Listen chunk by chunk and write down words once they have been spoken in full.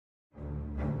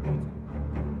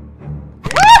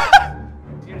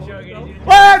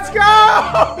Let's go!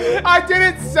 I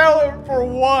didn't sell it for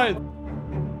one.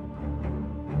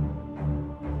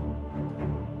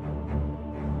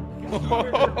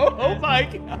 Oh my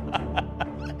god.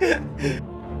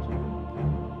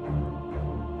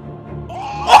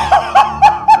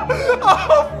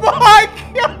 Oh my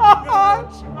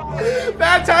gosh!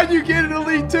 That's how you get an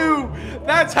Elite 2.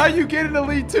 That's how you get an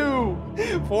Elite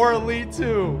 2 for Elite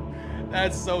 2.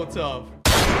 That's so tough.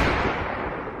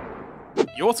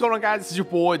 Yo, what's going on, guys? This is your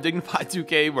boy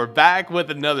Dignified2K. We're back with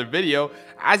another video.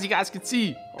 As you guys can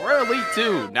see, we're Elite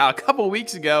 2. Now, a couple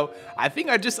weeks ago, I think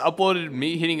I just uploaded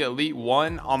me hitting Elite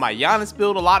 1 on my Giannis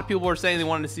build. A lot of people were saying they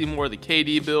wanted to see more of the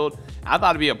KD build. I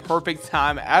thought it'd be a perfect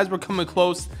time as we're coming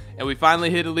close and we finally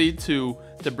hit Elite 2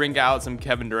 to bring out some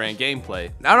Kevin Durant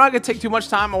gameplay. Now, I'm not gonna take too much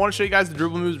time. I want to show you guys the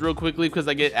dribble moves real quickly because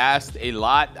I get asked a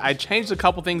lot. I changed a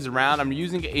couple things around. I'm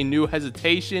using a new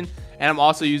hesitation and I'm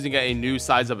also using a new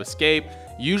size of escape.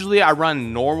 Usually I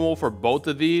run normal for both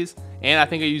of these, and I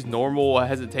think I use normal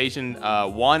hesitation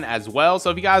 1 as well.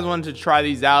 So if you guys wanted to try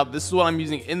these out, this is what I'm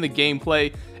using in the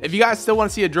gameplay. If you guys still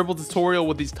want to see a dribble tutorial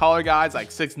with these taller guys like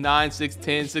 6'9",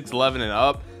 6'10", 6'11", and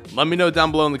up, let me know down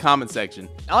below in the comment section.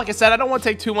 And like I said, I don't want to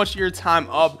take too much of your time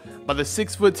up, but the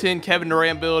 6'10" Kevin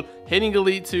Durant build, hitting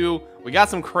Elite 2, we got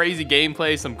some crazy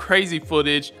gameplay, some crazy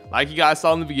footage like you guys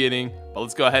saw in the beginning. But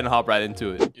let's go ahead and hop right into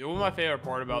it. You know what my favorite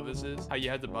part about this is? How you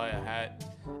had to buy a hat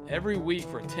every week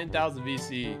for 10,000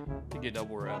 VC to get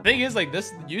double rep. The thing is, like,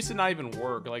 this used to not even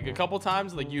work. Like, a couple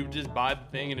times, like, you just buy the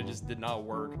thing and it just did not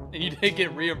work. And you didn't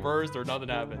get reimbursed or nothing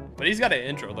happened. But he's got an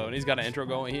intro, though, and he's got an intro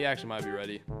going. He actually might be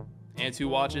ready. And 2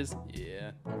 watches.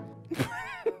 Yeah.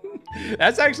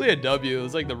 That's actually a W.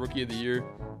 It's like the Rookie of the Year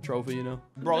trophy, you know?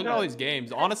 Bro, look at all these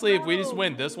games. Honestly, if we just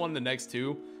win this one, the next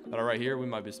 2 that are right here, we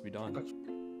might just be done.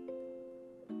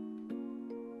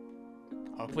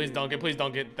 Oh, please don't get,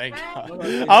 thank God.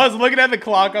 I was looking at the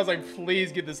clock, I was like,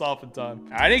 please get this off in time.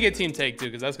 I didn't get team take too,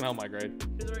 because that's gonna help my grade.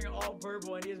 He's wearing all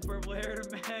purple and he has purple hair to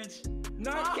match.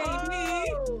 Not KD!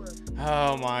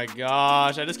 Oh my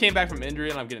gosh. I just came back from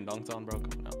injury and I'm getting dunked on, bro. Come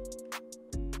on now.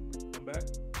 Come back?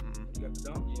 You got the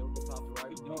dunk? Yeah, we'll pop the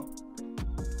right dunk.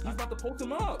 He's about to post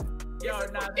him up. Yo,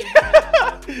 nah,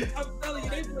 I'm telling you,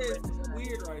 they play is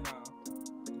weird right now.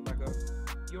 Back up.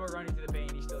 You are running to the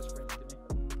paint, he's still sprinting to me.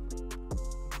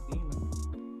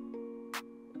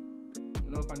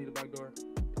 Know if I need a back door.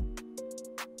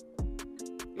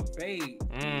 Fade.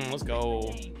 Let's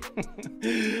go.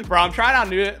 Bro, I'm trying out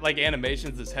new like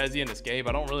animations, this hezzy and escape.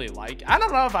 I don't really like. I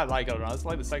don't know if I like it or not. It's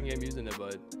like the second game using it,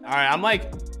 but all right. I'm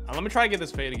like, let me try to get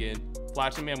this fade again.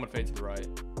 Flashing me, I'm gonna fade to the right.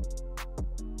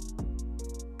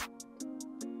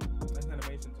 Nice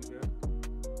animation too, good.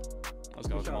 Let's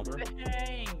go. Come on, bro.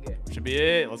 Should be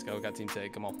it. Let's go. Got team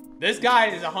take. Come on. This guy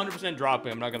is 100%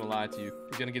 dropping. I'm not gonna lie to you.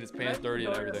 He's gonna get his pants dirty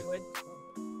and everything.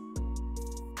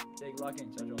 Lock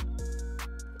in,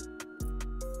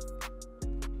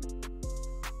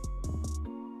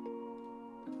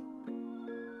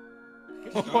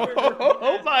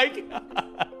 oh my god.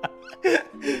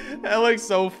 That looks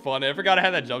so funny. I forgot I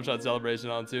had that jump shot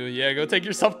celebration on too. Yeah, go take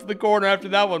yourself to the corner after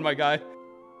that one, my guy.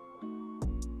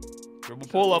 Dribble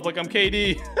pull up like I'm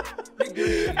KD.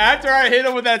 After I hit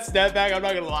him with that step back, I'm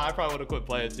not gonna lie, I probably would have quit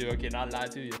playing too. Okay, not lie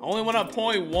to you. Only went up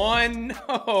 0.1.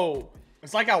 No.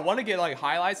 It's like I want to get like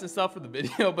highlights and stuff for the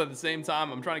video, but at the same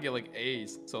time, I'm trying to get like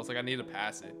A's. So it's like I need to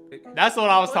pass it. That's what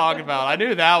I was talking about. I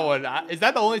knew that one. Is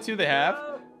that the only 2 they have?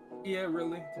 Yeah,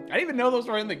 really. I didn't even know those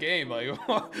were in the game. Like,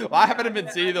 I haven't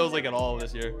been seeing those like at all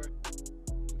this year.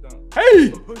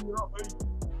 Hey!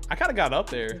 I kind of got up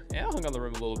there. Yeah, I hung on the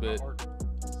rim a little bit. You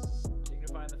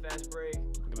can find the fast break.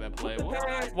 Look at that play.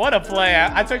 What a play.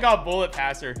 I took out bullet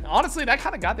passer. Honestly, that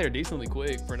kind of got there decently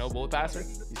quick for no bullet passer.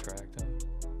 He's cracked.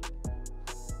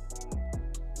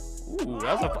 Ooh,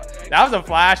 that was a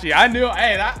flashy. I knew.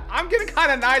 Hey, I'm getting kind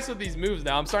of nice with these moves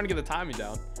now. I'm starting to get the timing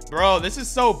down. Bro, this is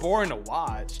so boring to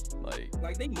watch.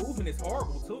 Like they moving is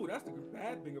horrible too. That's the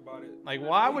bad thing about it. Like,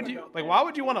 why would you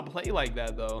want to play like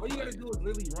that though? All you gotta do is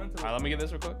literally run to. All right, let me get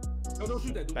this real quick. No, don't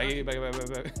shoot that. Back.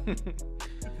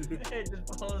 Hey,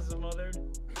 just follow some other.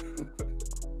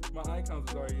 My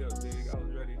icons was already up, dude. I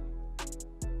was ready.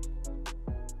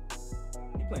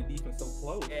 He playing defense so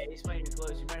close. Yeah, he's playing too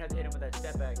close. You might have to hit him with that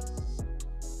step back.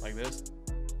 Like this?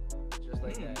 Just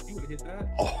like that. You would hit that?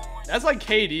 Oh, that's like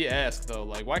KD-esque though.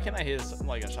 Like, why can't I hit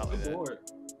like a shot like that?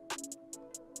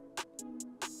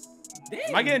 Dang,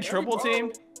 am I getting triple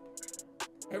teamed?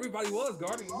 Everybody was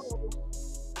guarding.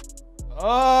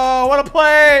 Oh, what a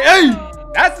play! Hey,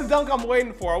 that's the dunk I'm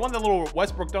waiting for. I want that little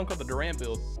Westbrook dunk on the Durant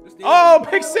build. Oh,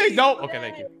 pick 6. No. Okay,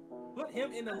 thank you. Put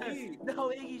him in the lead.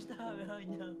 No, Iggy, stop.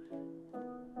 No.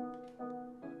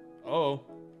 Oh.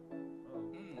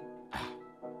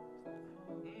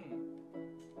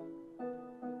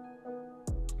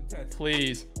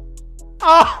 Please.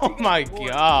 Oh my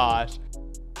gosh.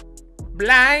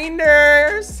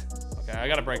 Blinders. Okay, I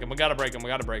gotta break him. I gotta break him. I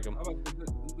gotta break him.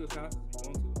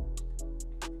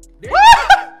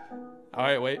 All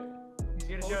right, wait.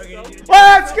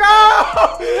 Let's go!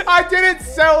 I didn't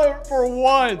sell it for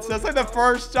once. That's like the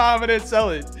first time I didn't sell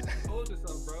it.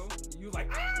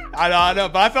 I know,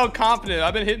 but I felt confident.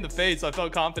 I've been hitting the fade, so I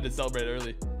felt confident to celebrate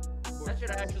early. That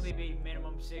should actually be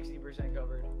minimum 60%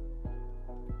 covered.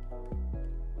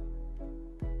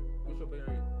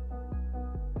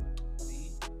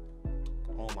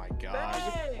 Oh my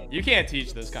gosh. You can't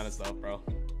teach this kind of stuff, bro.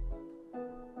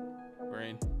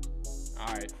 Brain.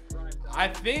 All right. I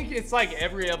think it's like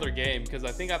every other game because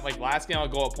I think like last game I'll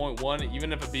go up 0.1.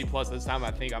 Even if a B plus this time,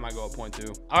 I think I might go up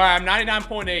 0.2. All right, I'm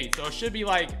 99.8, so it should be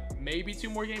like maybe 2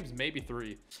 more games, maybe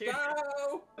 3.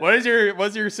 No. What's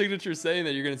your signature saying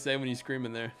that you're gonna say when you scream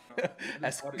in there?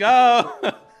 Let's go.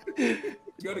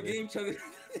 Go to game chat.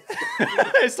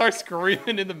 Start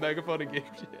screaming in the megaphone of game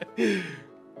chat.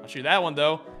 I'll shoot that one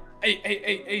though.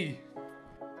 Hey.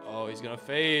 Oh, he's gonna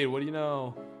fade. What do you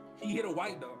know? He hit a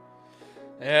white though.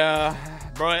 Yeah,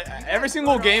 bro. Every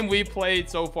single game we played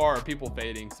so far, people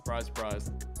fading. Surprise, surprise.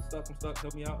 I'm stuck.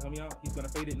 Help me out. He's gonna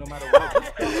fade it no matter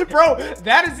what. Bro,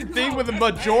 that is the thing with the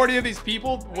majority of these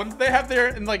people. When they have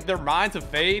their mind to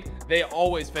fade, they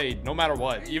always fade, no matter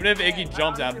what. Even if Iggy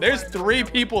jumps out. There's 3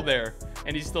 people there,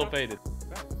 and he's still faded.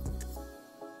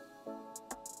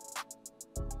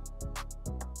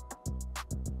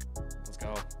 Let's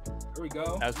go. There we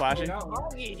go. That was flashing.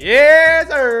 Yes,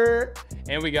 sir.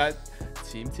 And we got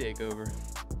team takeover.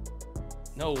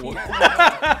 No way.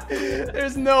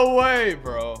 There's no way,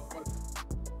 bro.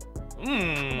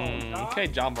 Okay,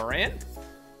 John Morant.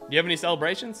 Do you have any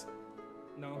celebrations?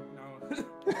 No.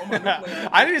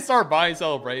 I need to start buying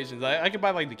celebrations. I could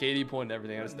buy like the KD point and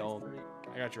everything. I just don't.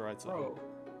 I got you right, so.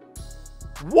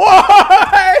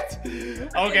 What?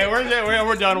 Okay, we're done. We're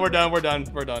done.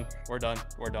 He's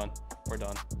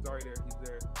already there. He's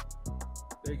there.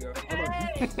 There you go.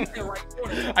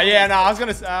 Yeah, no, I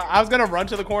was gonna run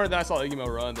to the corner, then I saw Iggy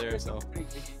run there, so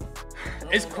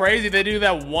it's crazy they do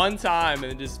that one time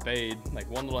and then just fade, like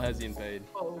one little hezzy and fade.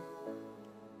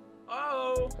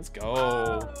 Let's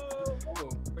go.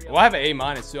 Well, I have an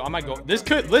A- too. I might go.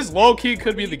 This low key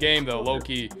could be the game though, low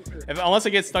key, unless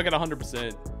I get stuck at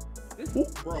 100%.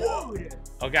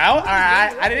 Okay,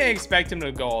 I didn't expect him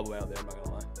to go all the way out there. I'm not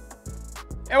gonna lie.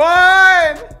 It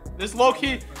won. This low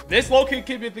key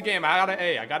could be the game. I got an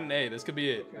A. I got an A. This could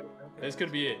be it. This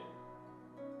could be it.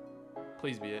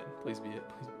 Please be it. Please be it.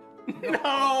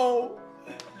 No.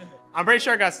 I'm pretty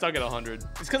sure I got stuck at 100.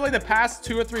 It's because like the past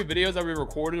 2 or 3 videos that we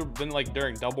recorded have been like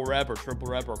during double rep or triple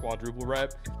rep or quadruple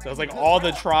rep. So it's like all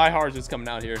the tryhards just coming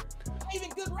out here. Even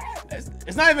good rep.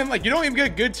 It's not even like you don't even get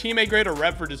a good teammate grade or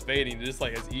rep for just fading. It's just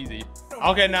like it's easy.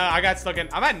 Okay, now I got stuck in.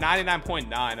 I'm at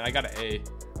 99.9 and I got an A.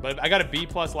 But I got a B+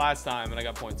 last time and I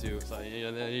got 0.2. So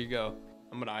yeah, there you go.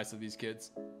 I'm gonna ISO these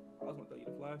kids. I was gonna tell you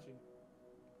to flash you.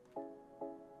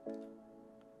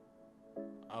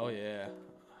 Oh yeah.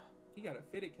 He got a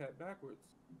fitted cap backwards.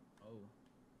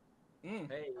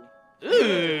 Hey.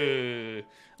 Ooh.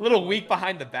 A little weak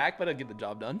behind the back, but I'll get the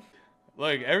job done.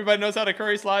 Look, everybody knows how to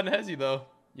curry slide and hezzy though.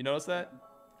 You notice that?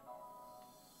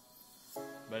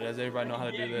 But does everybody know how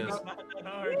to do this?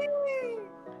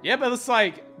 Yeah, but it's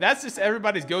like that's just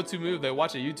everybody's go-to move. They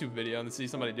watch a YouTube video and they see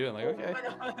somebody doing like, okay.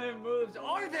 What other moves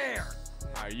are there?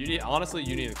 All right, you need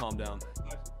to calm down.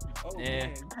 Oh, Yeah.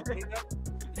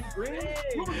 Man.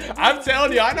 I'm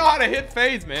telling you, I know how to hit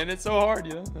fades, man. It's so hard,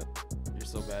 you know. You're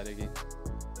so bad, Iggy.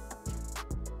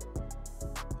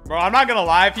 Bro, I'm not gonna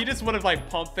lie. If he just would have like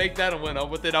pump faked that and went up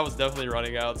with it, I was definitely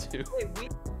running out too.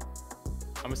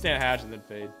 I'm gonna stand hash and then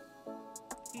fade. Oh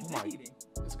my,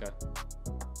 this guy.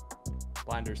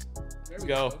 Blinders. Let's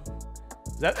go.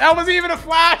 That wasn't even a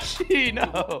flashy.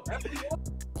 No.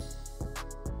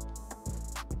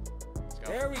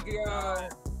 There we go.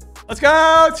 Let's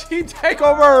go, team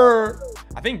takeover.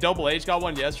 I think Double H got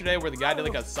one yesterday where the guy did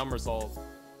like a somersault.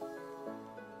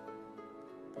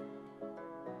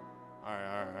 All right.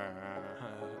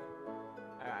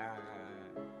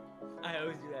 I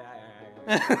always do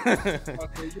that.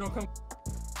 Okay, you don't come.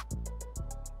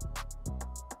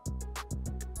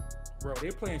 Bro,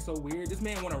 they're playing so weird. This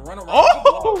man want to run around.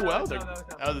 Oh, well,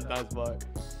 that was a nice block.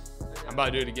 I'm about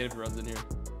to do it again if he runs in here.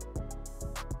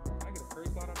 I get a curry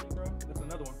slot on me, bro. That's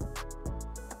another one.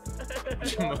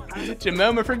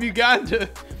 Jamoma from Uganda.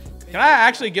 Can I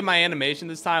actually get my animation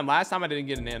this time? Last time I didn't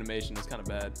get an animation. It's kind of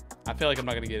bad. I feel like I'm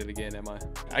not going to get it again, am I?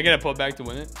 I get a put back to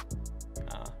win it.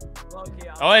 Low-key,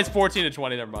 Oh, it's 14 to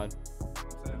 20. Never mind. I'm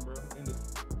saying, bro. In the,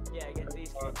 yeah, against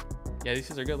these kids. Yeah, these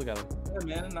kids are good. Look at them.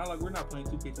 yeah, man. It's not like we're not playing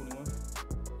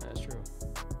 2K21. That's true.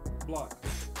 Block.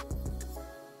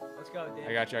 Let's go, dude.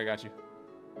 I got you. I got you.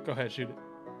 Go ahead, shoot it.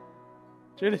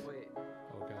 Shoot it. Wait.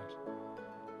 Oh gosh.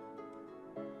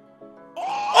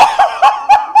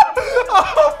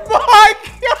 Oh my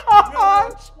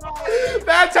gosh!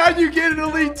 That's how you get an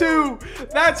Elite 2.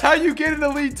 That's how you get an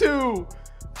Elite 2.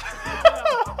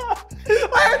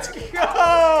 Let's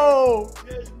go!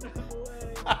 There's no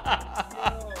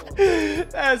way.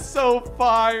 That's so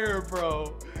fire,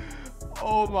 bro.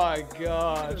 Oh my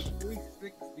gosh.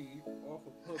 360 off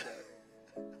of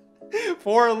putback.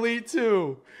 For Elite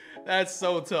 2. That's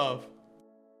so tough.